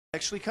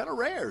actually kind of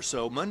rare.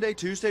 So Monday,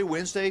 Tuesday,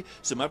 Wednesday,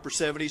 some upper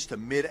 70s to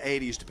mid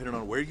 80s depending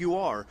on where you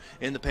are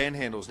in the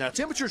panhandles. Now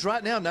temperatures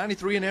right now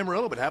 93 in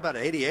Amarillo, but how about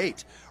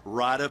 88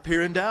 right up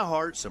here in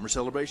Dalhart? Summer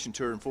celebration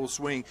tour in full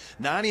swing.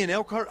 90 in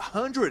Elkhart,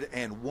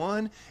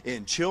 101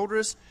 in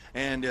Childress.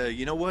 And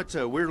you know what?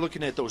 We're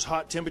looking at those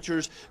hot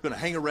temperatures going to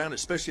hang around,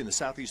 especially in the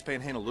southeast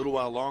panhandle, a little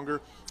while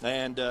longer.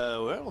 And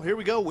well, here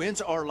we go.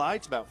 Winds are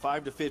light, about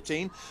 5 to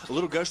 15. A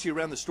little gusty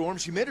around the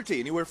storms.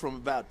 Humidity anywhere from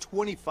about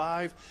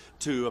 25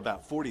 to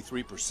about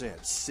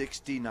 43%.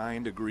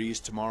 69 degrees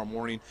tomorrow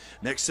morning.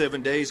 Next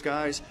 7 days,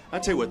 guys. I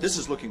tell you what, this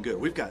is looking good.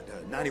 We've got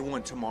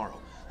 91 tomorrow.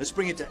 Let's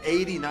bring it to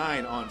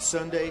 89 on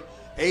Sunday,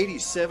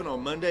 87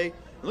 on Monday.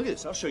 Look at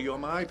this. I'll show you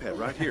on my iPad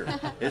right here.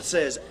 It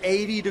says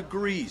 80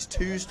 degrees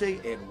Tuesday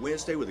and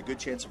Wednesday with a good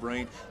chance of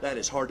rain. That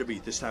is hard to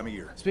beat this time of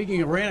year.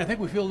 Speaking of rain, I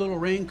think we feel a little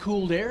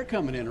rain-cooled air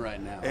coming in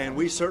right now. And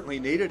we certainly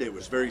need it. It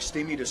was very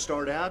steamy to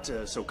start out.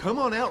 So come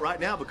on out right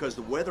now because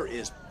the weather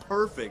is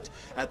perfect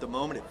at the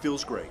moment. It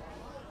feels great.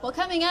 Well,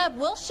 coming up,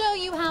 we'll show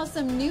you how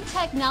some new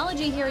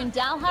technology here in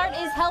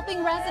Dalhart is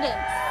helping residents.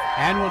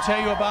 And we'll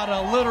tell you about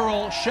a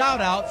literal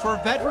shout-out for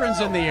veterans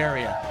in the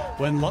area.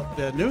 When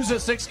the News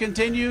at 6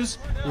 continues,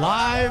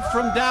 live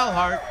from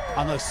Dalhart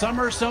on the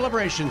Summer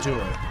Celebration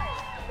Tour.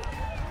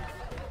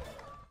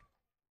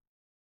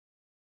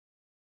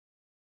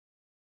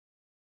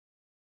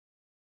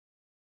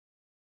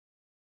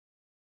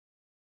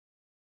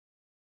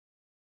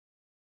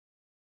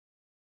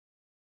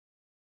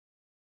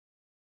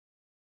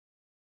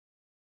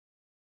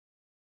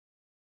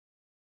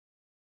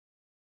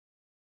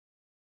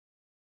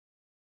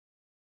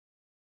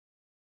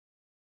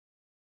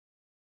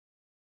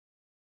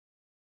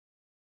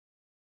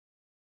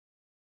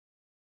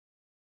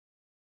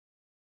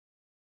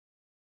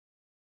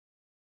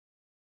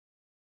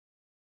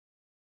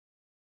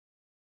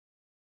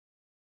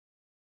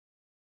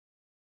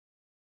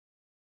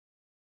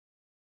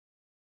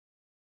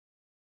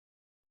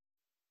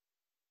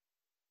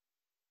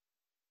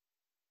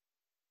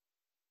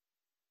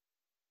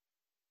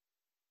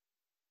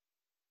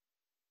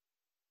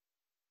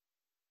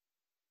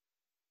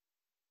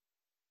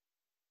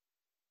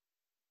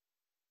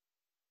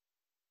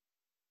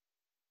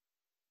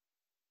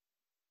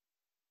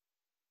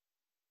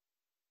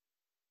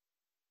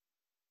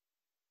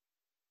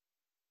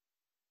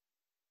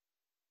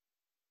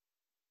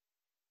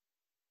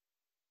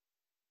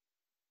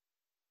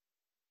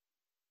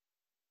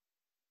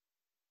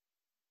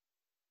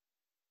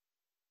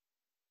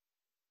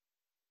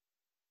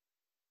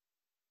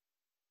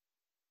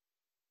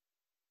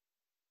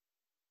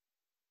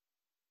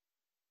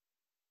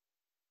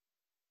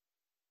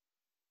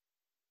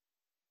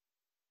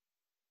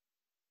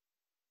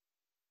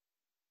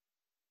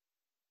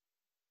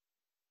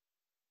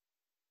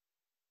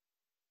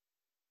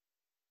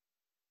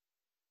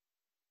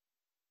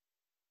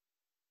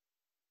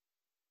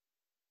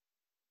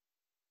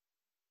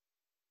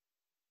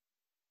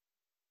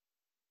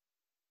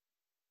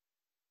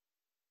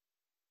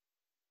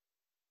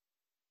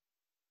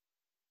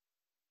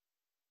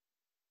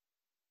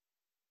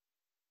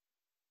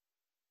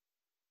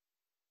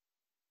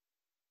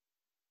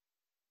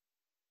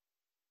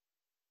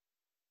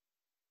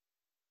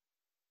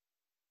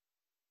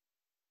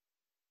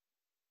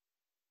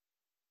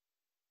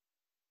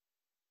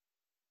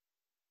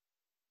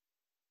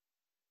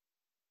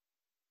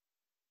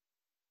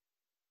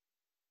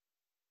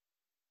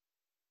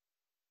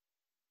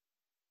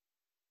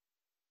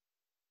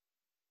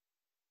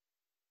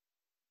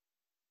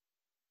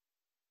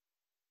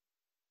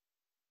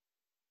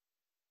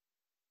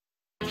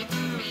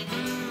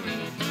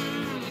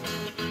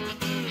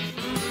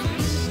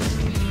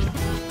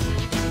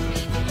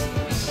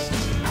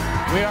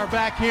 We are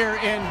back here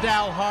in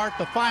Dalhart,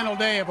 the final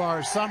day of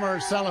our Summer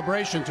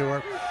Celebration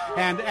Tour.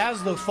 And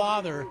as the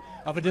father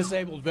of a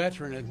disabled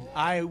veteran,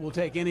 I will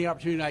take any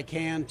opportunity I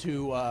can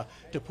to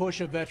push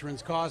a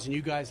veteran's cause, and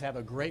you guys have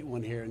a great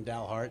one here in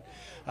Dalhart.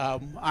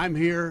 I'm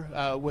here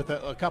with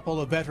a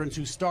couple of veterans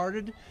who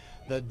started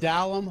the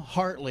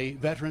Dallum-Hartley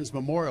Veterans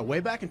Memorial way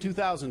back in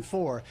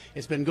 2004.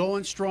 It's been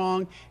going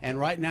strong, and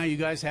right now you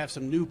guys have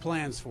some new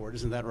plans for it.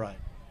 Isn't that right?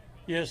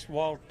 Yes,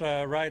 Walt.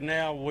 Right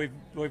now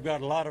we've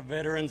got a lot of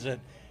veterans that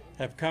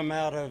have come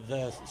out of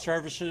the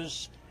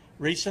services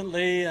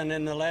recently, and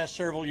in the last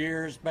several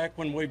years. Back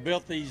when we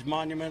built these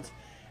monuments,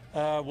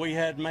 we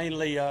had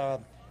mainly the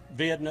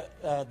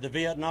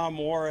Vietnam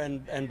War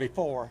and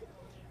before.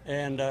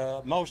 And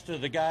most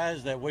of the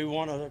guys that we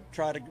want to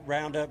try to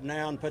round up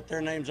now and put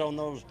their names on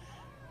those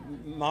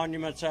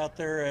monuments out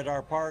there at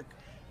our park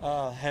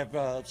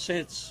have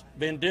since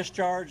been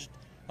discharged.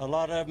 A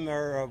lot of them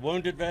are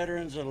wounded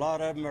veterans. A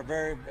lot of them are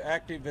very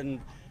active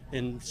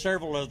in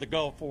several of the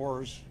Gulf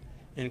Wars,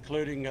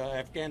 including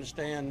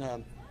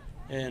Afghanistan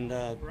and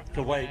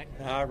Kuwait,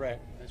 Iraq.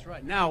 That's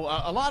right. Now,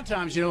 a lot of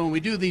times, you know, when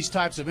we do these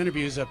types of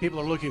interviews, people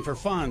are looking for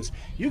funds.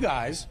 You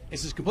guys,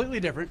 this is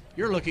completely different.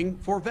 You're looking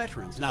for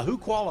veterans. Now, who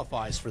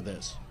qualifies for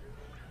this?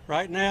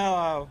 Right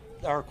now,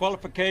 our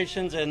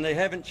qualifications, and they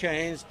haven't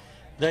changed.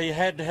 They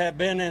had to have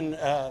been in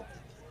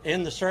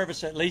in the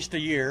service at least a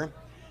year,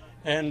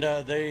 and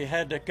they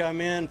had to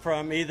come in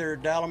from either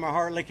Dallam or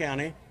Hartley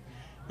County.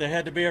 They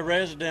had to be a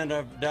resident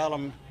of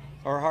Dallam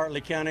or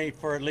Hartley County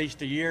for at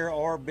least a year,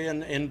 or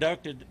been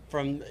inducted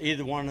from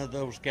either one of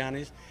those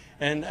counties.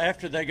 And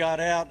after they got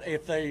out,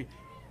 if they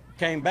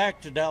came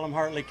back to Dallam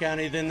Hartley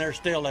County, then they're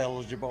still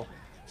eligible.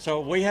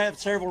 So we have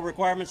several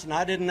requirements, and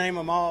I didn't name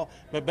them all,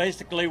 but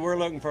basically we're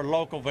looking for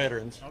local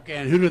veterans. Okay,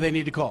 and who do they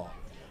need to call?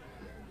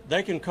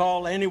 They can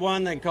call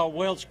anyone. They can call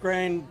Welch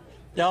Crane,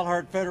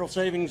 Dalhart Federal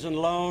Savings and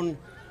Loan.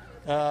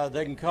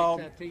 They can call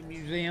Kfda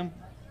Museum.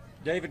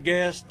 David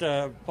Guest,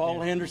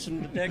 Paul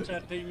Henderson, the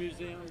Kfda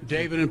Museum.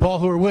 David and Paul,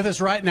 who are with us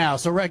right now.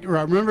 So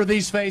remember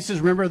these faces,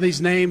 remember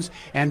these names,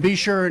 and be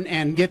sure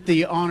and get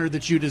the honor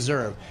that you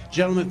deserve.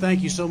 Gentlemen,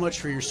 thank you so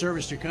much for your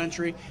service to your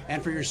country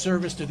and for your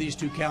service to these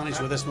two counties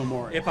with this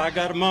memorial. If I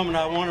got a moment,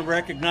 I want to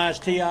recognize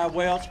T.I.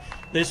 Welch.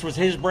 This was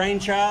his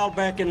brainchild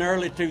back in the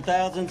early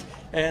 2000s,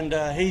 and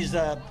he's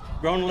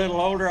grown a little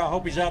older. I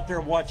hope he's out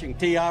there watching.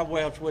 T.I.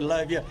 Welch, we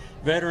love you,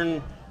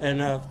 veteran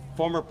and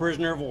former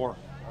prisoner of war.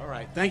 All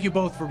right. Thank you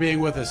both for being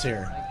with us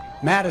here.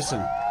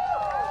 Madison.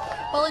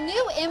 Well, a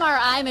new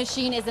MRI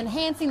machine is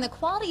enhancing the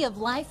quality of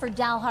life for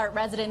Dalhart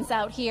residents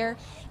out here.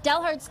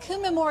 Dalhart's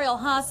Kuhn Memorial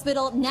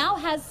Hospital now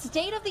has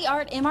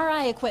state-of-the-art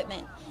MRI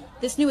equipment.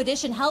 This new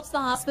addition helps the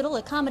hospital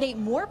accommodate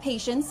more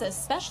patients,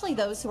 especially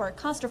those who are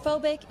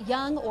claustrophobic,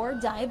 young, or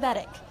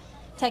diabetic.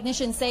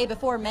 Technicians say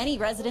before many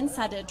residents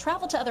had to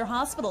travel to other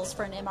hospitals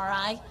for an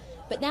MRI.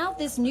 But now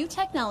this new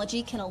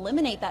technology can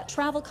eliminate that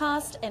travel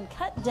cost and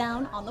cut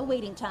down on the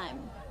waiting time.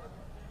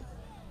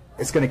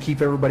 It's going to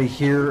keep everybody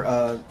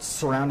here,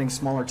 surrounding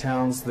smaller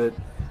towns that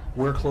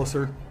we're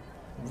closer.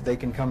 They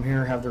can come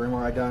here, have their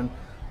MRI done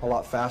a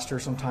lot faster.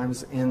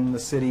 Sometimes in the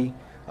city,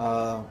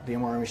 the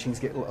MRI machines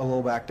get a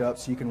little backed up,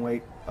 so you can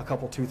wait a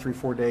couple, 2, 3,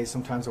 4 days,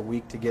 sometimes a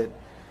week to get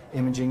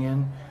imaging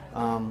in.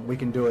 We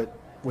can do it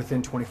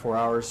within 24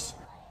 hours.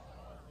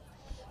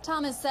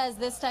 Thomas says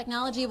this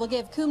technology will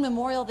give Kuhn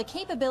Memorial the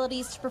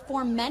capabilities to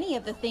perform many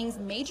of the things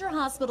major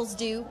hospitals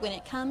do when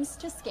it comes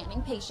to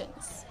scanning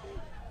patients.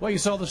 Well, you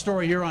saw the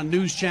story here on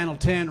News Channel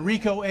 10.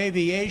 Rico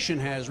Aviation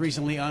has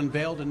recently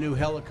unveiled a new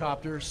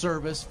helicopter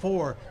service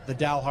for the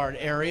Dalhart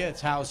area. It's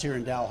housed here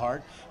in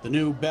Dalhart. The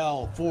new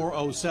Bell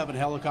 407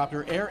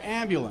 helicopter air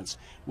ambulance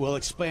will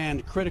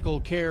expand critical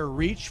care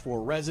reach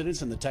for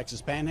residents in the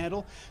Texas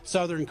Panhandle,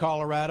 southern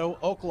Colorado,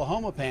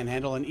 Oklahoma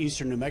Panhandle, and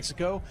eastern New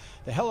Mexico.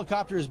 The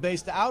helicopter is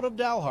based out of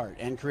Dalhart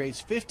and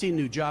creates 15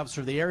 new jobs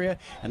for the area.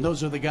 And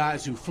those are the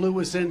guys who flew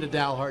us into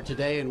Dalhart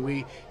today, and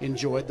we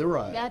enjoyed the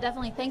ride. Yeah,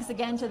 definitely. Thanks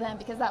again to them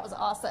because that was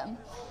awesome.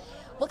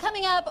 Well,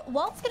 coming up,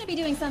 Walt's going to be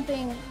doing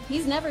something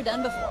he's never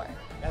done before.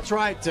 That's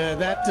right.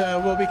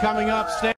 That will be coming up. Stay